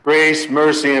Grace,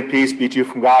 mercy, and peace be to you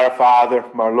from God our Father,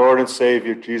 from our Lord and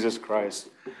Savior, Jesus Christ.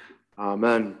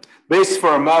 Amen. The basis for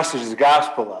our message is the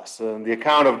gospel lesson, the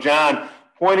account of John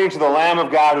pointing to the Lamb of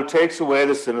God who takes away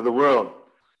the sin of the world.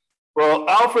 Well,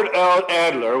 Alfred L.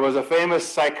 Adler was a famous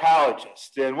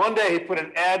psychologist, and one day he put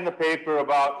an ad in the paper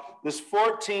about this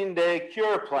 14-day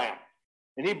cure plan.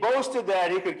 And he boasted that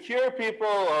he could cure people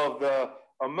of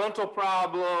a mental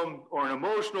problem or an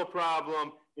emotional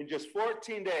problem in just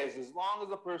 14 days, as long as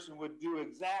the person would do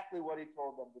exactly what he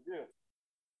told them to do.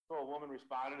 So a woman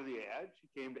responded to the ad.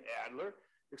 She came to Adler,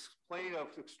 explaining of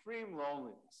extreme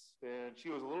loneliness, and she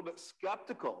was a little bit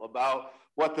skeptical about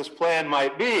what this plan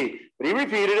might be, but he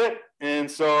repeated it, and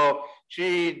so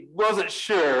she wasn't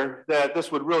sure that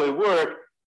this would really work,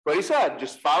 but he said,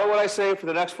 just follow what I say for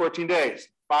the next 14 days.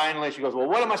 Finally, she goes, well,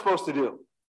 what am I supposed to do?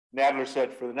 And Adler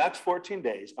said, for the next 14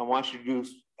 days, I want you to do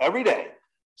every day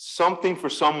something for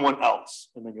someone else,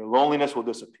 and then your loneliness will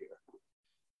disappear.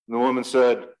 And the woman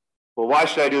said, well, why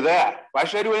should I do that? Why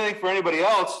should I do anything for anybody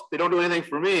else? They don't do anything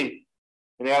for me.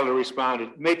 And Adler responded,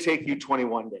 it may take you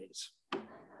 21 days.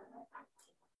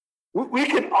 We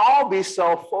can all be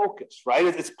self-focused, right?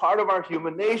 It's part of our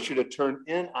human nature to turn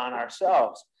in on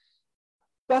ourselves.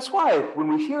 That's why when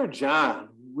we hear John,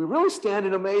 we really stand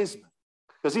in amazement,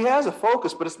 because he has a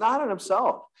focus, but it's not on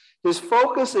himself. His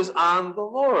focus is on the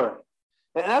Lord.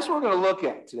 And that's what we're going to look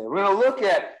at today. We're going to look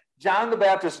at John the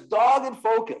Baptist's dogged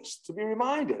focus to be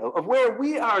reminded of where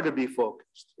we are to be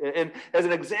focused, and as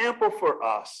an example for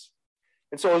us.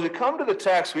 And so as we come to the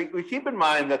text, we keep in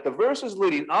mind that the verses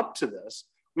leading up to this,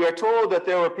 we are told that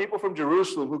there were people from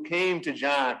Jerusalem who came to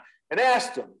John and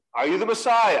asked him, are you the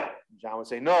Messiah? John would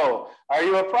say, no. Are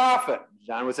you a prophet?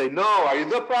 John would say, no. Are you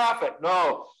the prophet?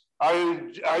 No. Are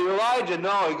you Elijah?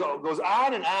 No. He goes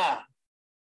on,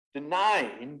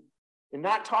 denying and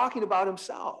not talking about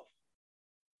himself.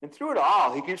 And through it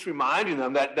all, he keeps reminding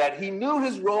them that he knew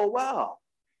his role well,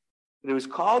 that he was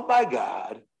called by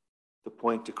God to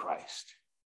point to Christ.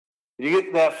 And you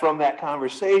get that from that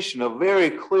conversation, a very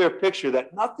clear picture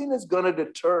that nothing is going to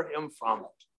deter him from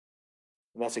it.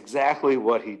 And that's exactly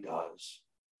what he does.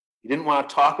 He didn't want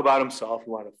to talk about himself.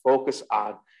 He wanted to focus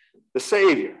on the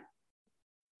Savior.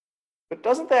 But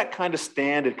doesn't that kind of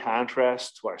stand in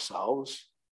contrast to ourselves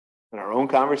in our own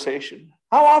conversation?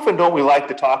 How often don't we like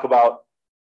to talk about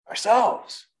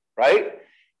ourselves, right?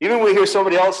 Even when we hear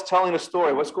somebody else telling a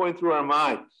story, what's going through our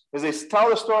mind? As they tell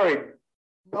the story,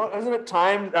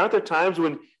 aren't there times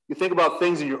when you think about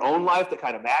things in your own life that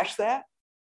kind of match that?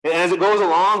 And as it goes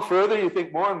along further, you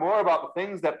think more and more about the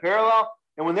things that parallel.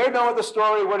 And when they're done with the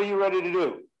story, what are you ready to do?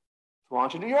 To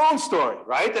launch into your own story,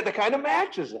 right? That kind of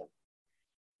matches it.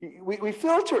 We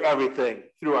filter everything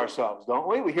through ourselves, don't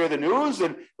we? We hear the news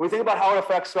and we think about how it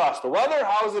affects us. The weather,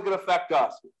 how is it going to affect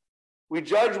us? We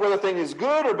judge whether a thing is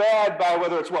good or bad by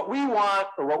whether it's what we want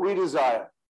or what we desire.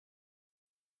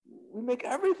 We make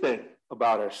everything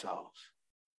about ourselves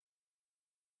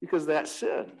because that's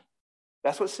sin.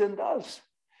 That's what sin does.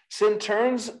 Sin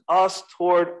turns us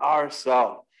toward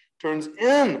ourselves, turns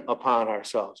in upon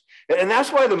ourselves. And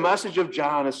that's why the message of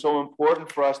John is so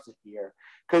important for us to hear,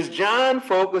 because John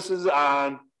focuses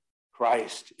on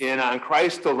Christ and on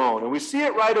Christ alone. And we see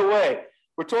it right away.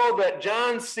 We're told that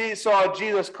John saw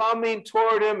Jesus coming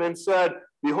toward him and said,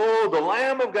 behold, the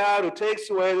Lamb of God who takes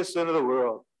away the sin of the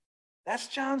world. That's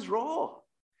John's role.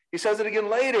 He says it again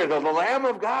later, the Lamb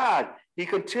of God. He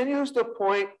continues to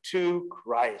point to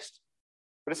Christ.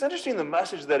 But it's interesting the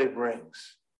message that he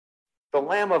brings. The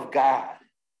Lamb of God.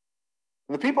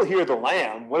 When the people hear the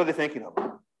Lamb, what are they thinking of?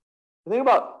 They think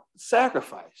about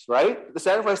sacrifice, right? The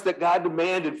sacrifice that God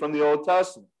demanded from the Old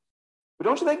Testament. But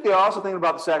don't you think they're also thinking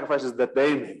about the sacrifices that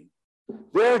they made?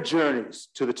 Their journeys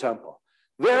to the temple,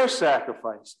 their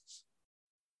sacrifices.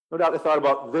 No doubt they thought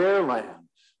about their lambs,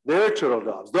 their turtle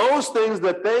doves, those things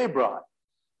that they brought.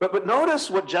 But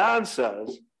notice what John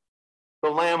says, the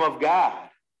Lamb of God.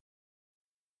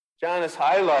 John is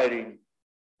highlighting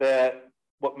that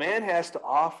what man has to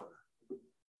offer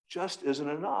just isn't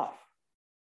enough.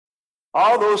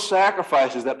 All those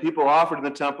sacrifices that people offered in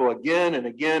the temple again and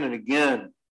again and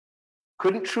again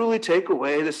couldn't truly take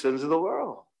away the sins of the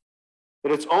world.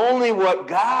 That it's only what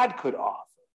God could offer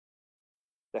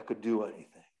that could do anything.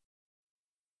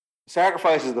 The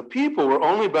sacrifices of the people were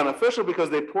only beneficial because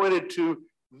they pointed to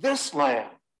this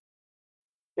Lamb.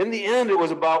 In the end, it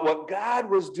was about what God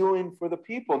was doing for the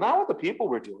people, not what the people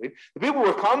were doing. The people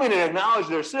were coming and acknowledged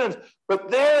their sins,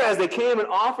 but there, as they came and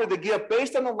offered the gift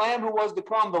based on the Lamb who was to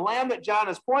come, the Lamb that John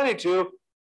is pointing to,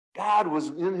 God was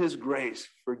in his grace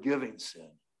forgiving sin.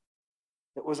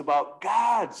 It was about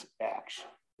God's action.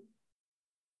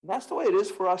 And that's the way it is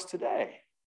for us today.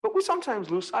 But we sometimes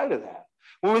lose sight of that.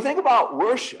 When we think about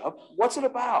worship, what's it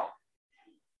about?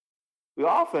 We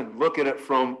often look at it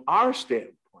from our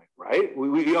standpoint, right?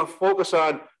 We focus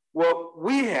on what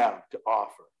we have to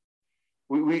offer.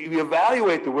 We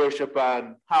evaluate the worship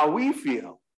on how we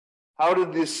feel. How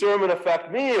did the sermon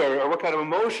affect me, or what kind of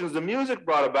emotions the music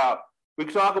brought about? We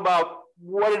talk about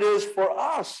what it is for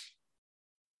us.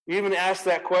 We even ask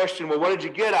that question, well, what did you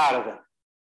get out of it?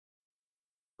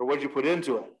 Or what did you put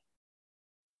into it?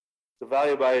 It's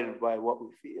evaluated by what we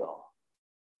feel.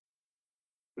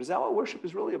 But is that what worship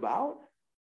is really about?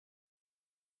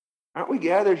 Aren't we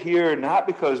gathered here not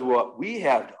because of what we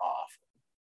have to offer?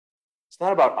 It's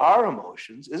not about our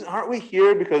emotions. Aren't we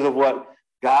here because of what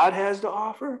God has to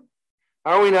offer?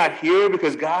 Are we not here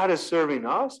because God is serving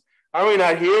us? Are we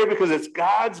not here because it's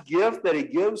God's gift that he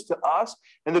gives to us?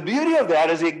 And the beauty of that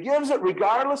is he gives it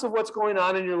regardless of what's going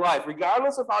on in your life,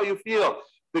 regardless of how you feel.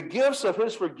 The gifts of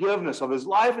his forgiveness, of his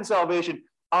life and salvation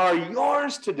are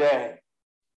yours today.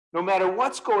 No matter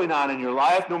what's going on in your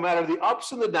life, no matter the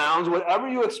ups and the downs, whatever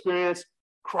you experience,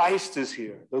 Christ is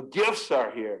here. The gifts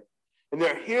are here. And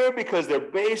they're here because they're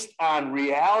based on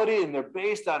reality and they're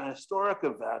based on historic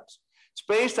events. It's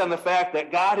based on the fact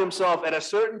that God himself at a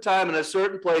certain time in a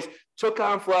certain place took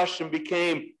on flesh and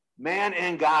became man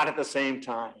and God at the same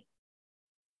time.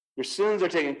 Your sins are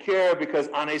taken care of because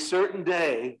on a certain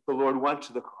day, the Lord went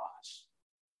to the cross.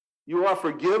 You are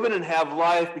forgiven and have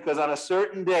life because on a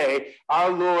certain day, our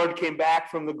Lord came back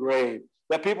from the grave.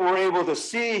 That people were able to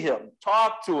see him,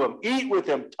 talk to him, eat with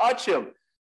him, touch him.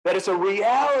 That it's a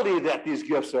reality that these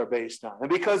gifts are based on. And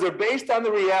because they're based on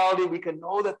the reality, we can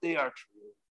know that they are true.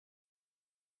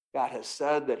 God has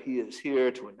said that he is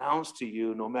here to announce to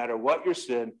you, no matter what your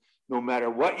sin, no matter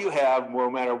what you have,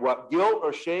 no matter what guilt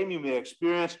or shame you may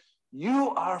experience,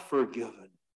 you are forgiven.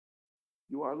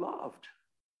 You are loved.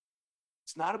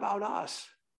 It's not about us.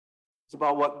 It's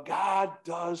about what God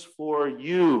does for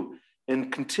you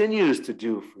and continues to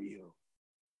do for you.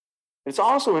 It's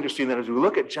also interesting that as we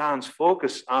look at John's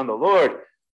focus on the Lord,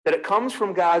 that it comes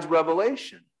from God's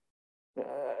revelation.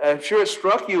 I'm sure it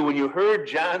struck you when you heard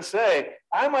John say,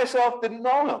 I myself didn't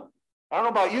know him. I don't know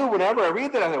about you, whenever I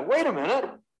read that, I think, wait a minute,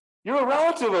 you're a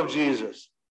relative of Jesus.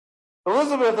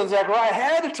 Elizabeth and Zechariah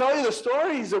had to tell you the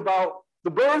stories about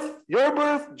the birth, your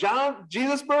birth,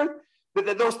 Jesus' birth,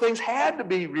 that those things had to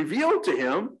be revealed to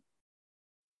him.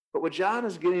 But what John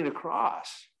is getting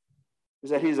across is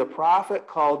that he's a prophet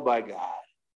called by God,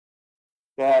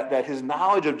 that his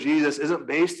knowledge of Jesus isn't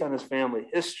based on his family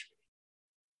history,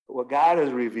 but what God has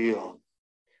revealed.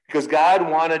 Because God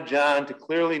wanted John to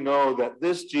clearly know that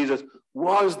this Jesus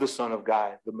was the Son of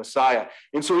God, the Messiah.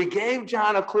 And so he gave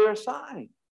John a clear sign.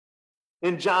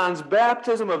 In John's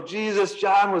baptism of Jesus,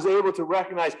 John was able to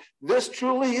recognize this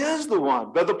truly is the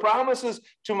one. That the promises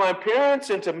to my parents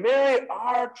and to Mary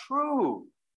are true.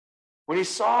 When he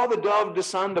saw the dove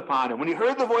descend upon him, when he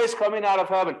heard the voice coming out of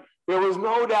heaven, there was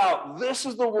no doubt this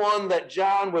is the one that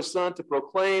John was sent to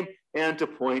proclaim and to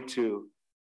point to.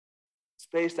 It's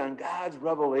based on God's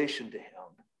revelation to him.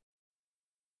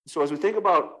 So as we think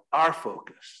about our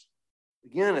focus,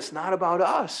 again, it's not about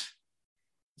us.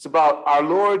 It's about our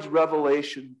Lord's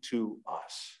revelation to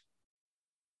us.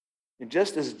 And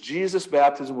just as Jesus'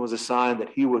 baptism was a sign that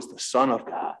he was the Son of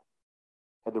God,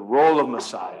 had the role of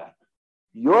Messiah,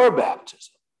 your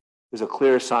baptism is a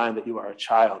clear sign that you are a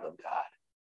child of God.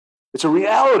 It's a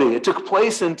reality. It took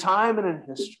place in time and in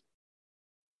history.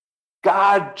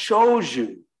 God chose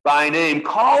you by name,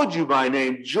 called you by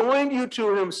name, joined you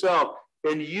to himself,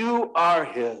 and you are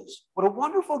his. What a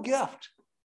wonderful gift.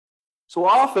 So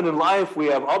often in life, we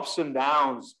have ups and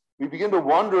downs. We begin to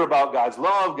wonder about God's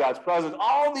love, God's presence,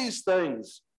 all these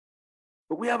things.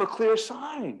 But we have a clear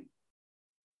sign.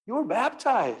 You were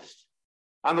baptized.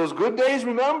 On those good days,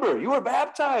 remember, you were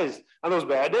baptized. On those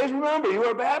bad days, remember, you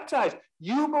were baptized.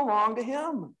 You belong to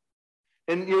him.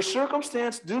 And your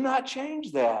circumstance do not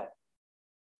change that.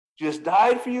 Jesus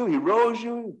died for you. He rose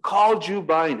you, called you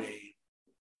by name.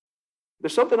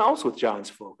 There's something else with John's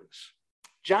focus.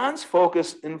 John's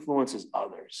focus influences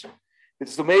others.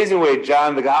 It's an amazing way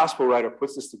John, the gospel writer,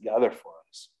 puts this together for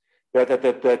us.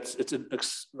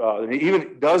 He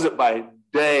even does it by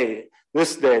day,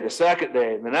 this day, the second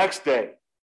day, and the next day.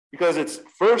 Because it's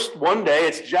first one day,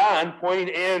 it's John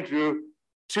pointing Andrew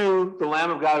to the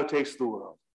Lamb of God who takes the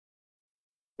world.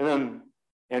 And then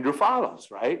Andrew follows,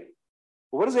 right?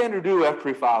 But what does Andrew do after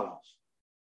he follows?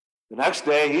 The next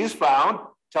day, he's found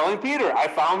telling Peter, I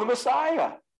found the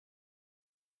Messiah.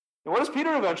 And what does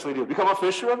Peter eventually do? Become a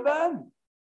fisher of men.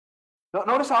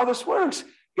 Notice how this works.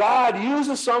 God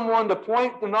uses someone to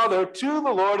point another to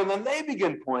the Lord, and then they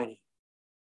begin pointing.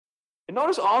 And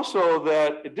notice also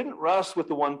that it didn't rest with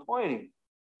the one pointing.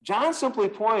 John simply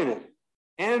pointed.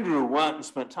 Andrew went and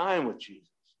spent time with Jesus.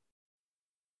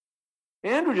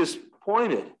 Andrew just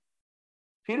pointed.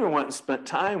 Peter went and spent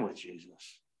time with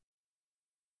Jesus.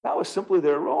 That was simply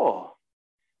their role.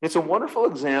 It's a wonderful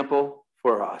example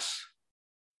for us.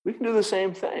 We can do the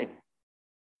same thing.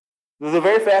 The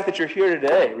very fact that you're here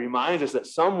today reminds us that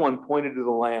someone pointed to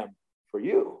the Lamb for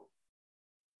you.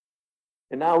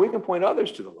 And now we can point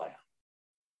others to the Lamb.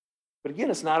 But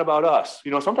again, it's not about us.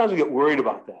 Sometimes we get worried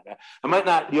about that. I might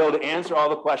not be able to answer all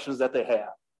the questions that they have.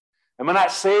 I might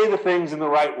not say the things in the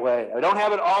right way. I don't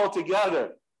have it all together.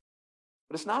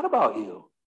 But it's not about you.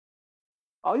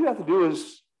 All you have to do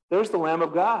is, there's the Lamb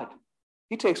of God.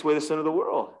 He takes away the sin of the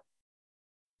world.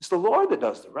 It's the Lord that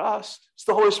does the rest. It's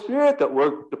the Holy Spirit that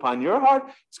worked upon your heart.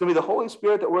 It's going to be the Holy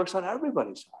Spirit that works on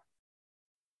everybody's heart.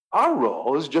 Our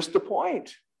role is just to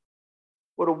point.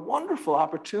 What a wonderful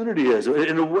opportunity is,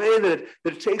 in a way that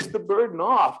it takes the burden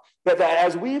off. That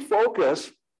as we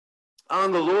focus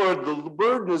on the Lord, the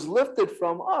burden is lifted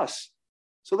from us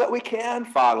so that we can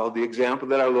follow the example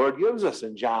that our Lord gives us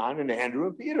in John and Andrew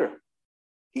and Peter.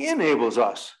 He enables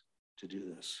us to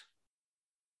do this.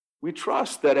 We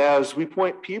trust that as we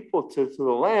point people to the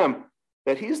Lamb,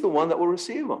 that he's the one that will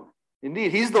receive them.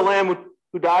 Indeed, he's the Lamb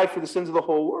who died for the sins of the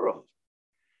whole world.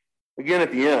 Again,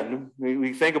 at the end,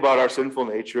 we think about our sinful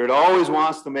nature. It always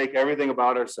wants to make everything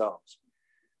about ourselves.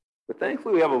 But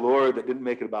thankfully, we have a Lord that didn't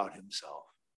make it about himself.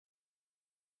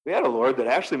 We had a Lord that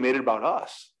actually made it about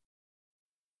us.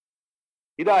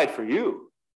 He died for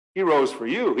you. He rose for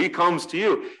you. He comes to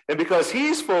you. And because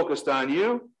he's focused on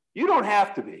you, you don't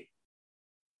have to be.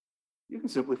 You can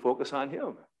simply focus on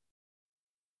him.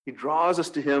 He draws us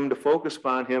to him, to focus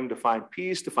upon him, to find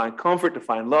peace, to find comfort, to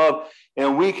find love,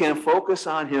 and we can focus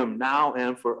on him now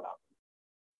and forever.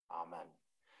 Amen.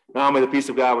 Now may the peace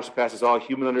of God, which surpasses all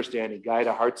human understanding, guide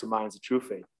our hearts and minds to true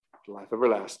faith, to life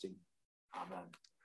everlasting. Amen.